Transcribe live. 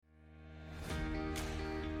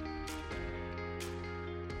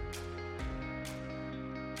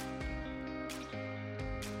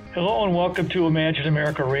Hello and welcome to Imagine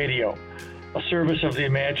America Radio, a service of the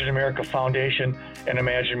Imagine America Foundation and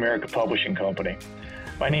Imagine America Publishing Company.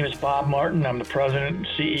 My name is Bob Martin. I'm the president and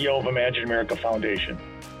CEO of Imagine America Foundation.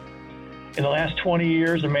 In the last 20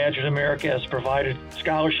 years, Imagine America has provided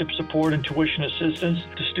scholarship support and tuition assistance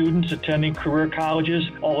to students attending career colleges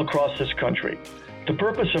all across this country. The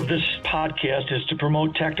purpose of this podcast is to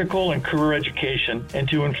promote technical and career education and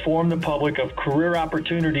to inform the public of career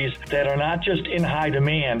opportunities that are not just in high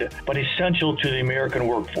demand, but essential to the American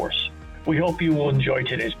workforce. We hope you will enjoy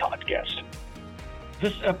today's podcast.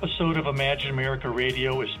 This episode of Imagine America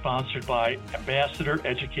Radio is sponsored by Ambassador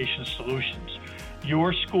Education Solutions,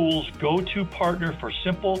 your school's go-to partner for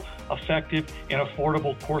simple, effective, and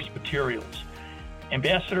affordable course materials.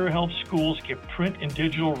 Ambassador helps schools get print and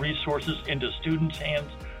digital resources into students' hands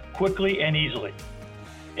quickly and easily.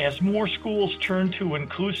 As more schools turn to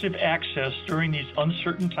inclusive access during these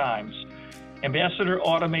uncertain times, Ambassador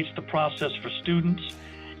automates the process for students,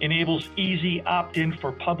 enables easy opt-in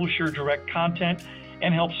for publisher direct content,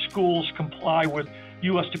 and helps schools comply with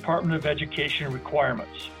U.S. Department of Education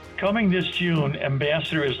requirements. Coming this June,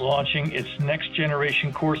 Ambassador is launching its next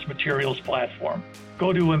generation course materials platform.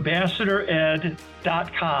 Go to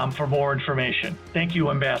ambassadored.com for more information. Thank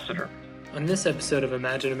you, Ambassador. On this episode of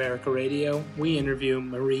Imagine America Radio, we interview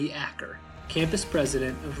Marie Acker, campus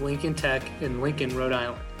president of Lincoln Tech in Lincoln, Rhode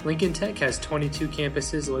Island. Lincoln Tech has 22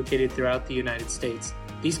 campuses located throughout the United States.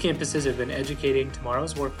 These campuses have been educating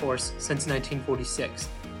tomorrow's workforce since 1946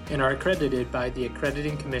 and are accredited by the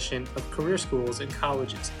Accrediting Commission of Career Schools and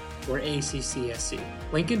Colleges, or ACCSC.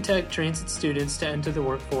 Lincoln Tech trains its students to enter the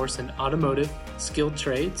workforce in automotive, skilled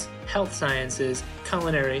trades, health sciences,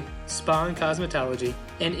 culinary, spa and cosmetology,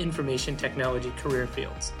 and information technology career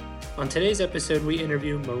fields. On today's episode, we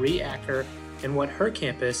interview Marie Acker and what her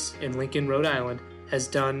campus in Lincoln, Rhode Island has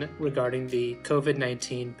done regarding the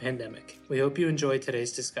COVID-19 pandemic. We hope you enjoy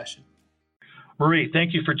today's discussion. Marie,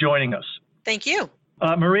 thank you for joining us. Thank you.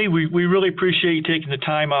 Marie, we really appreciate you taking the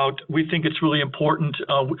time out. We think it's really important.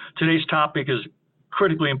 Today's topic is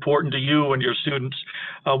critically important to you and your students.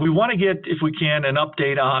 We want to get, if we can, an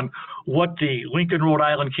update on what the Lincoln, Rhode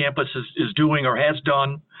Island campus is doing or has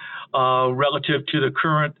done relative to the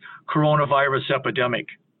current coronavirus epidemic.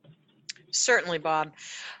 Certainly, Bob.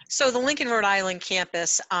 So the Lincoln, Rhode Island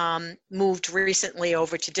campus moved recently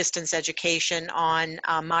over to distance education on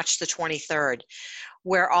March the 23rd.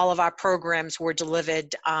 Where all of our programs were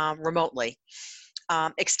delivered remotely.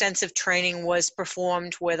 Extensive training was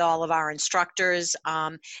performed with all of our instructors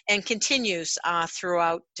and continues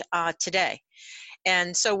throughout today.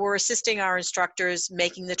 And so we're assisting our instructors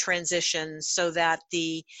making the transition so that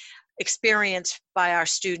the experience by our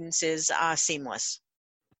students is seamless.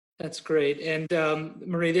 That's great. And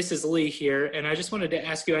Marie, this is Lee here. And I just wanted to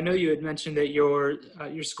ask you, I know you had mentioned that your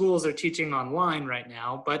schools are teaching online right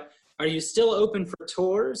now, but are you still open for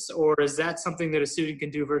tours, or is that something that a student can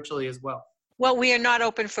do virtually as well? Well, we are not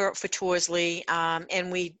open for tours, Lee,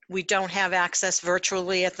 and we don't have access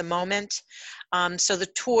virtually at the moment. So the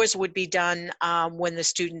tours would be done when the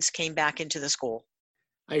students came back into the school.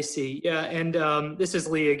 I see. Yeah, and this is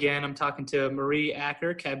Lee again. I'm talking to Marie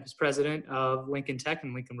Acker, campus president of Lincoln Tech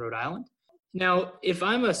in Lincoln, Rhode Island. Now, if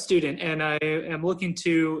I'm a student and I am looking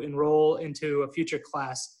to enroll into a future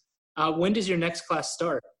class, when does your next class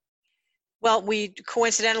start? Well, we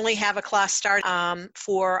coincidentally have a class start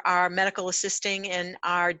for our medical assisting and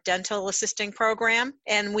our dental assisting program.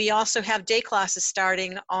 And we also have day classes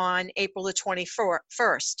starting on April the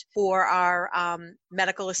 21st for our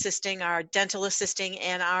medical assisting, our dental assisting,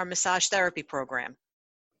 and our massage therapy program.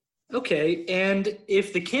 Okay, and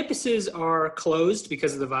if the campuses are closed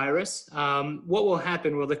because of the virus, what will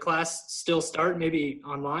happen? Will the class still start maybe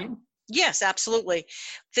online? Yes, absolutely.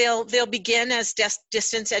 They'll begin as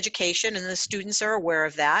distance education, and the students are aware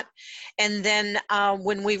of that. And then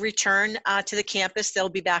when we return to the campus, they'll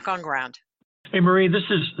be back on ground. Hey, Marie, this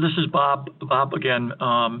is Bob again,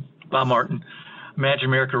 Bob Martin, Imagine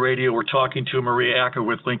America Radio. We're talking to Marie Acker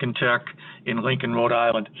with Lincoln Tech in Lincoln, Rhode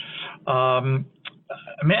Island.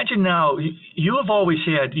 Imagine now,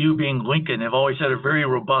 you being Lincoln, have always had a very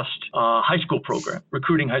robust high school program.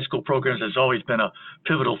 Recruiting high school programs has always been a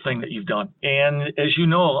pivotal thing that you've done. And as you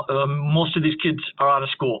know, most of these kids are out of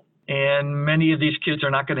school. And many of these kids are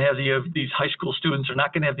not going to have these high school students are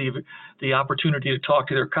not going to have the opportunity to talk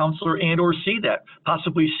to their counselor or see that,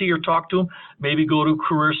 possibly see or talk to them, maybe go to a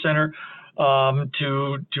career center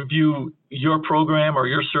to view your program or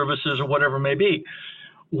your services or whatever it may be.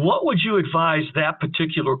 What would you advise that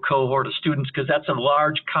particular cohort of students, because that's a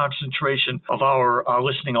large concentration of our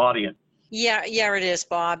listening audience? Yeah, it is,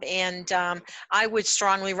 Bob. And I would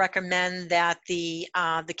strongly recommend that the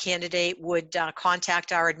candidate would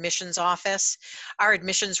contact our admissions office. Our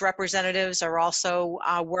admissions representatives are also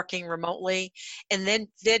working remotely, and then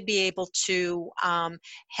they'd be able to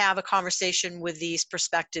have a conversation with these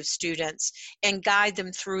prospective students and guide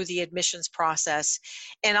them through the admissions process,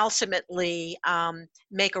 and ultimately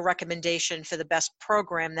make a recommendation for the best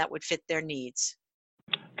program that would fit their needs.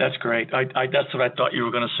 That's great. That's what I thought you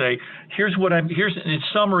were going to say. Here's in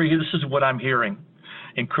summary, this is what I'm hearing,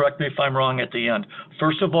 and correct me if I'm wrong at the end.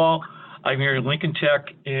 First of all, I'm hearing Lincoln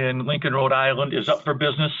Tech in Lincoln, Rhode Island is up for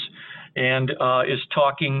business and is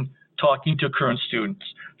talking to current students.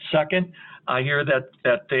 Second, I hear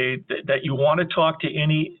that you want to talk to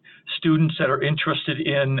any students that are interested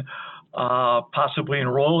in possibly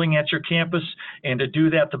enrolling at your campus, and to do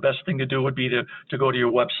that, the best thing to do would be to go to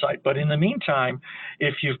your website. But in the meantime,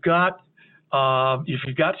 if you've got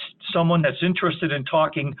someone that's interested in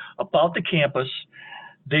talking about the campus,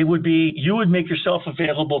 you would make yourself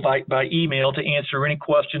available by email to answer any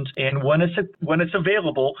questions, and when it's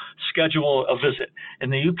available, schedule a visit.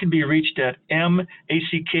 And then you can be reached at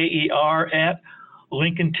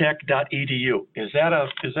macker@lincolntech.edu. Is that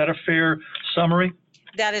a fair summary?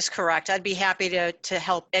 That is correct. I'd be happy to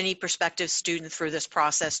help any prospective student through this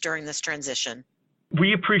process during this transition.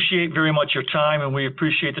 We appreciate very much your time, and we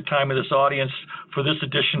appreciate the time of this audience for this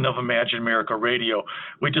edition of Imagine America Radio.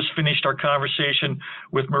 We just finished our conversation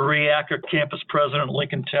with Marie Acker, Campus President at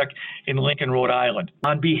Lincoln Tech in Lincoln, Rhode Island.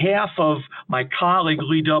 On behalf of my colleague,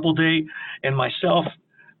 Lee Doubleday, and myself,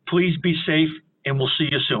 please be safe, and we'll see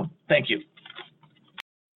you soon. Thank you.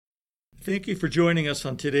 Thank you for joining us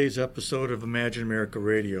on today's episode of Imagine America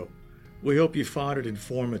Radio. We hope you found it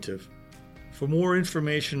informative. For more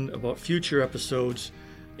information about future episodes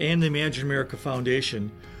and the Imagine America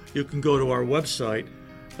Foundation, you can go to our website,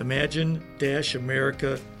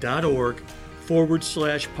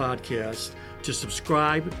 imagine-america.org/podcast, to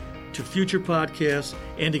subscribe to future podcasts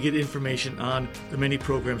and to get information on the many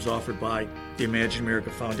programs offered by the Imagine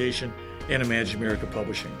America Foundation and Imagine America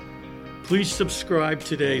Publishing. Please subscribe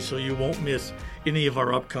today so you won't miss any of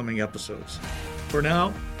our upcoming episodes. For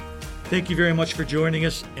now, thank you very much for joining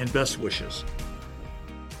us, and best wishes.